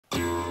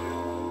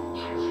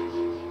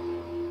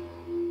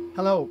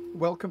Hello,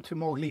 welcome to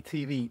Mowgli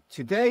TV.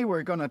 Today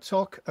we're going to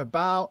talk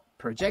about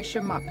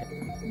projection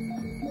mapping.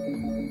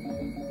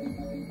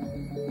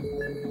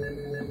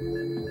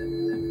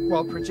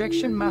 While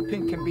projection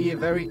mapping can be a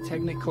very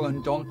technical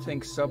and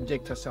daunting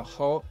subject as a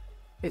whole,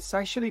 it's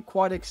actually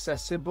quite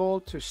accessible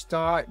to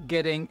start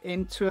getting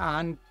into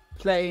and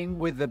playing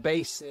with the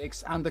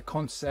basics and the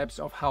concepts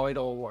of how it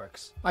all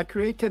works. I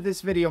created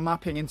this video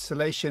mapping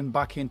installation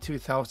back in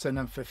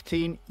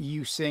 2015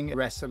 using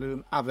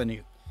Resolume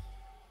Avenue.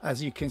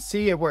 As you can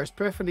see, it works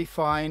perfectly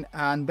fine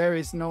and there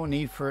is no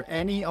need for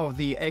any of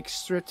the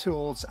extra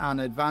tools and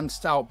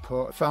advanced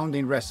output found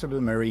in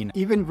Resolume Arena.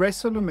 Even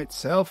Resolume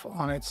itself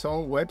on its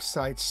own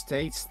website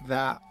states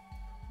that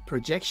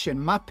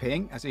projection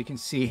mapping, as you can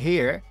see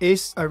here,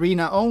 is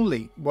Arena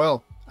only.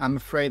 Well, I'm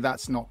afraid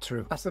that's not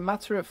true. As a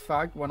matter of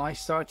fact, when I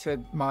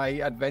started my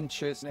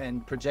adventures in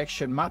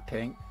projection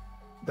mapping,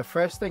 the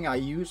first thing I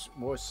used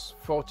was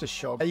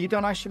Photoshop. You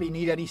don't actually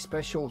need any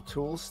special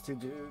tools to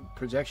do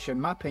projection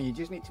mapping. You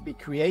just need to be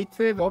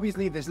creative.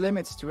 Obviously, there's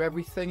limits to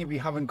everything if you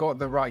haven't got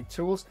the right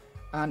tools,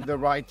 and the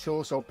right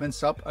tools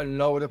opens up a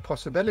load of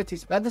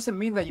possibilities. That doesn't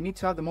mean that you need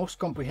to have the most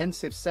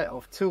comprehensive set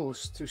of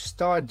tools to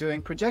start doing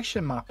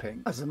projection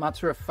mapping. As a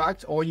matter of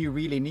fact, all you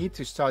really need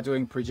to start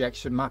doing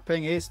projection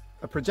mapping is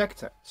a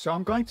projector. So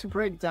I'm going to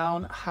break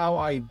down how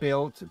I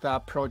built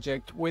that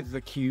project with the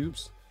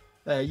cubes,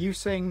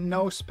 using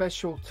no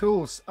special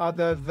tools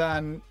other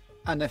than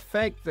an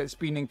effect that's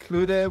been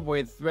included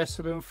with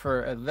Resolume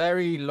for a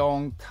very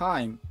long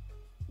time,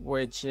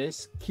 which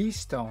is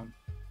Keystone.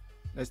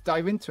 Let's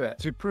dive into it.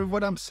 To prove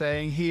what I'm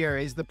saying, here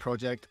is the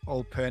project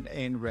open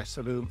in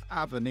Resolume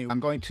Avenue. I'm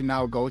going to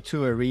now go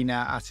to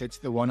Arena as it's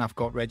the one I've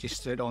got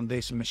registered on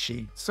this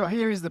machine. So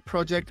here is the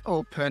project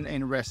open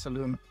in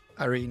Resolume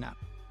Arena.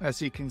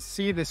 As you can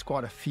see, there's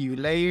quite a few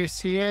layers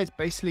here. It's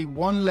basically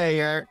one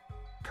layer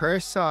per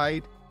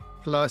side,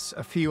 plus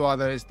a few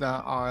others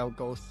that I'll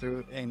go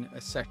through in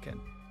a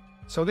second.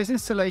 So this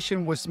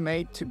installation was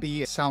made to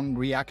be sound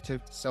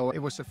reactive, so it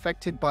was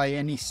affected by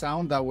any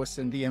sound that was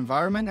in the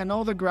environment, and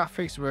all the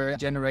graphics were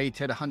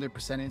generated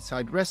 100%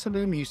 inside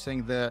Resolume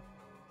using the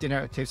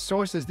generative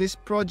sources. This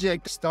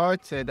project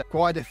started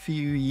quite a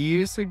few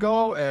years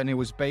ago, and it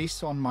was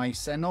based on my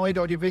Senoid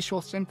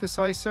audiovisual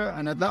synthesizer,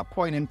 and at that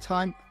point in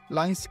time,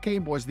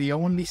 Linescape was the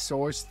only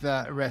source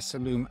that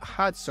Resolume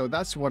had, so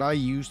that's what I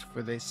used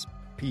for this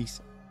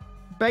piece.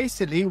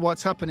 Basically,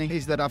 what's happening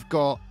is that I've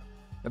got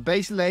a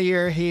base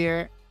layer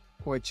here,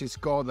 which is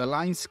called the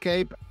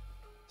Linescape.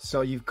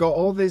 So you've got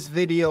all these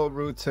video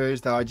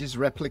routers that are just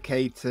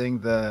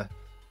replicating the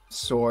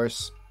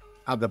source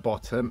at the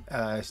bottom.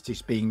 It's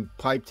just being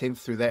piped in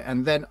through there.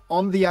 And then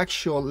on the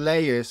actual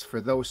layers for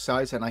those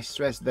sides, and I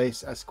stress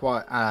this as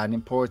quite an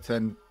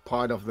important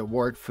part of the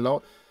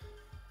workflow,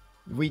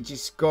 we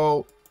just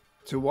go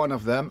to one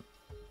of them.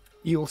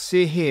 You'll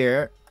see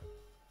here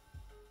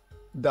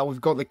that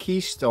we've got the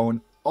keystone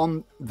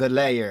on the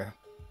layer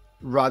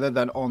rather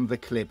than on the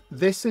clip.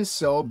 This is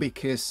so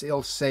because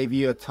it'll save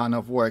you a ton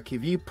of work.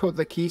 If you put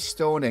the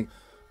keystoning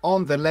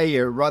on the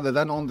layer rather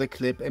than on the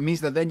clip, it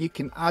means that then you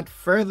can add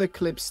further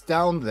clips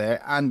down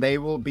there and they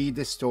will be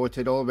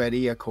distorted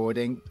already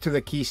according to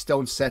the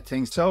keystone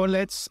settings. So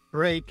let's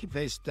break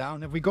this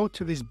down. If we go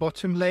to this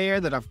bottom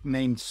layer that I've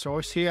named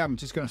source here, I'm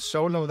just going to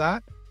solo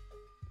that.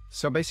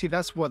 So basically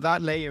that's what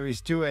that layer is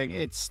doing.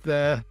 It's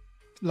the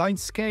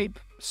Linescape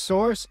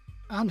source,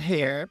 and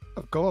here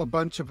I've got a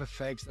bunch of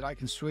effects that I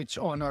can switch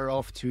on or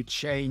off to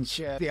change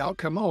the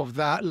outcome of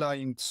that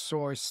line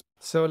source.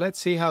 So let's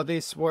see how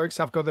this works.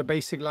 I've got the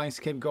basic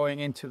Linescape going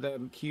into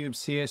the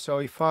cubes here. So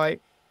if I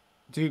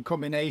do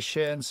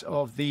combinations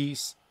of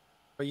these,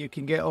 you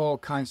can get all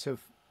kinds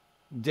of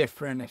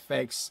different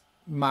effects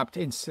mapped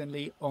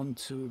instantly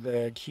onto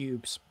the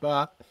cubes.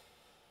 But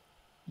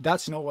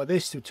that's not what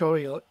this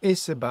tutorial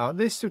is about.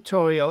 This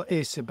tutorial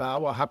is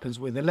about what happens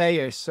with the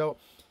layers. So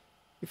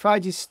if I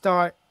just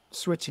start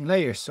switching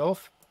layers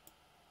off,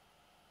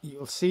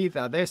 you'll see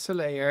that there's a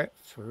layer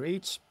for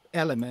each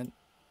element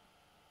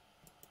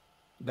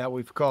that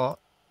we've got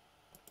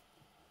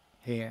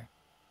here.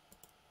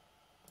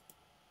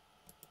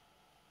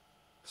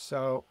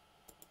 So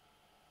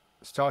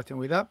starting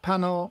with that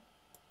panel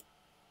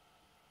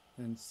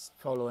and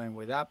following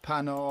with that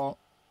panel,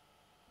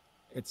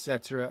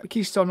 etc.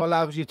 Keystone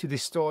allows you to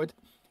distort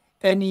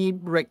any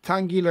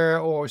rectangular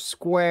or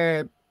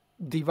square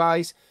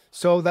device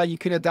so that you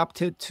can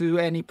adapt it to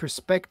any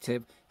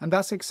perspective, and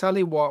that's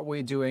exactly what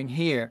we're doing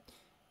here.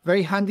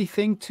 Very handy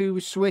thing to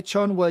switch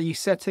on while you're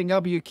setting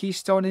up your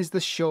keystone is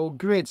the show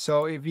grid.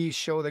 So if you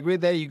show the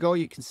grid, there you go,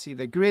 you can see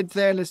the grid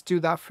there. Let's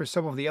do that for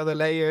some of the other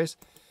layers.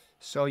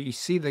 So you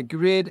see the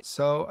grid.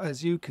 So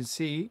as you can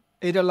see,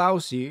 it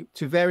allows you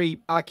to very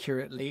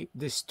accurately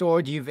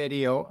distort your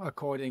video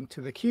according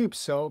to the cube.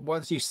 So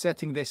once you're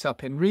setting this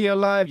up in real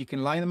life, you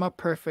can line them up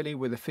perfectly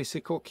with a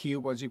physical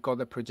cube once you've got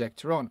the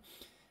projector on.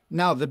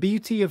 Now, the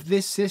beauty of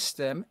this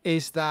system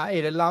is that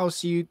it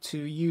allows you to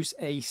use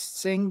a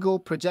single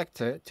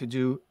projector to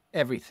do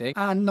everything.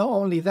 And not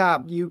only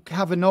that, you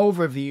have an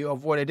overview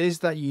of what it is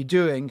that you're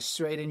doing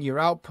straight in your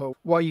output.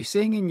 What you're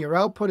seeing in your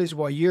output is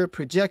what you're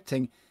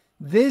projecting.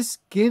 This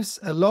gives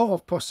a lot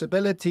of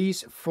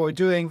possibilities for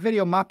doing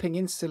video mapping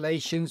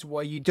installations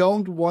where you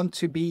don't want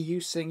to be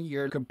using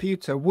your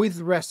computer with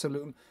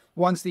Resolume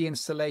once the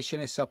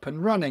installation is up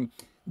and running.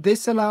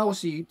 This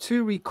allows you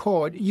to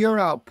record your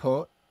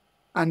output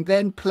and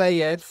then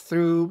play it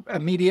through a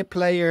media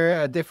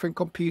player, a different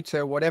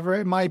computer, whatever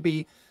it might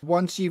be.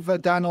 Once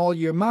you've done all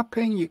your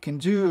mapping, you can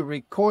do a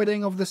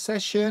recording of the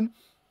session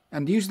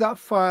and use that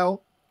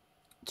file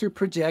to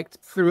project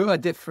through a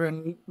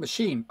different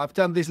machine. I've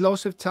done this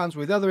lots of times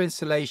with other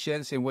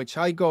installations in which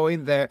I go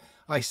in there,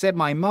 I set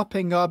my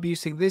mapping up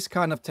using this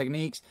kind of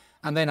techniques,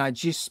 and then I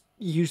just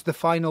use the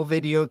final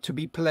video to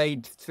be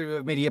played through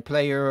a media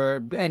player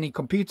or any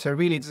computer.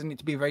 Really, it doesn't need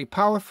to be very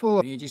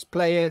powerful. You just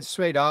play it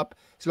straight up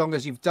as long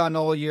as you've done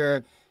all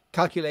your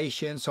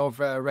calculations of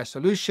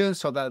resolution,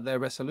 so that the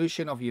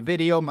resolution of your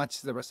video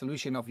matches the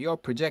resolution of your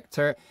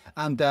projector,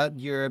 and that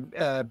your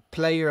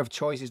player of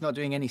choice is not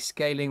doing any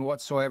scaling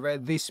whatsoever.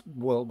 This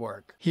will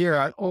work. Here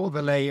are all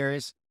the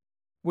layers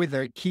with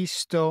their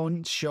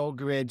keystone show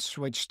grid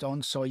switched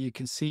on, so you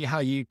can see how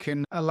you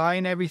can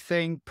align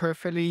everything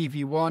perfectly if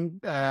you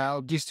want.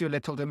 I'll just do a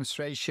little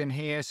demonstration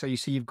here. So you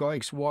see you've got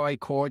XY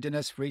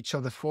coordinates for each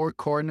of the 4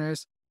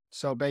 corners.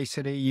 So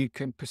basically you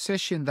can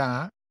position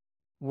that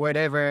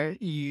whatever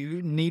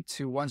you need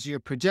to. Once you're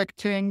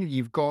projecting,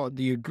 you've got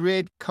your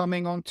grid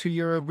coming onto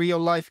your real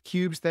life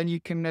cubes, then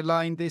you can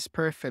align this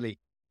perfectly.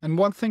 And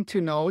one thing to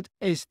note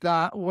is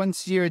that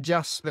once you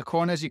adjust the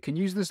corners, you can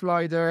use the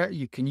slider,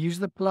 you can use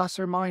the plus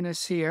or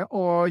minus here,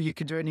 or you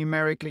can do it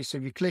numerically. So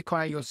if you click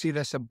on it, you'll see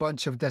there's a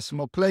bunch of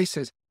decimal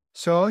places.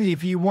 So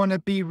if you want to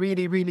be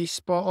really, really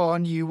spot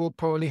on, you will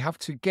probably have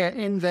to get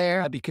in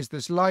there, because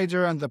the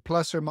slider and the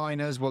plus or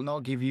minus will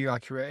not give you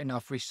accurate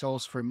enough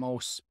results for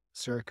most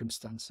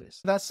circumstances.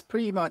 That's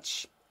pretty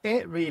much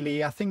it,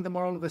 really. I think the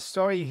moral of the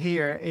story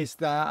here is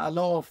that a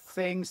lot of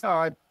things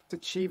are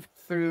achieved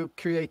through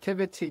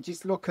creativity.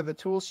 Just look at the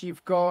tools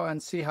you've got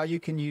and see how you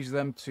can use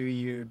them to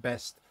your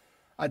best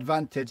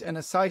advantage. And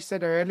as I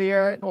said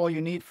earlier, all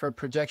you need for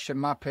projection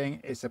mapping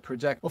is a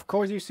projector. Of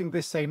course, using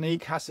this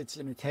technique has its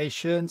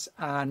limitations,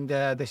 and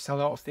there's a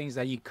lot of things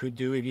that you could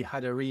do if you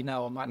had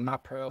Arena or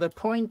Mapper. The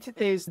point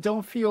is,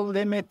 don't feel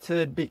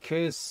limited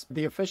because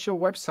the official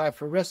website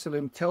for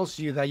Resolume tells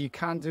you that you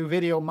can't do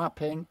video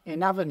mapping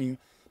in Avenue,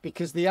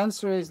 because the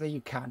answer is that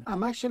you can.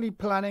 I'm actually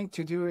planning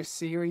to do a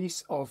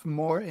series of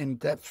more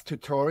in-depth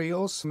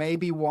tutorials,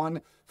 maybe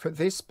one for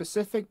this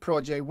specific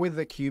project with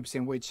the cubes,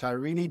 in which I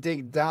really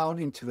dig down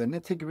into the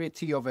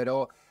nitty-gritty of it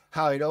all,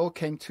 how it all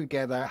came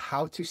together,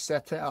 how to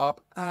set it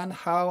up, and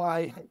how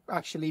I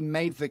actually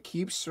made the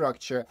cube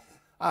structure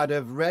out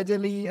of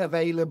readily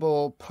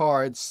available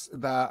parts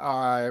that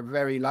are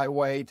very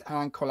lightweight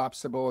and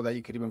collapsible, that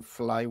you could even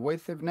fly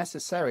with if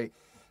necessary.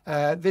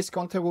 This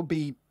content will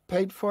be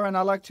paid for, and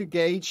I'd like to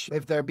gauge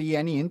if there be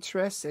any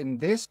interest in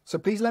this. So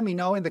please let me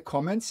know in the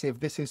comments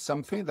if this is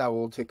something that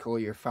will tickle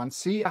your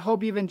fancy. I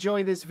hope you've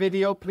enjoyed this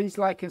video. Please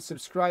like and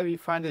subscribe if you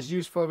find this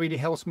useful. It really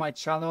helps my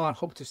channel. I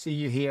hope to see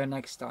you here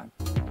next time.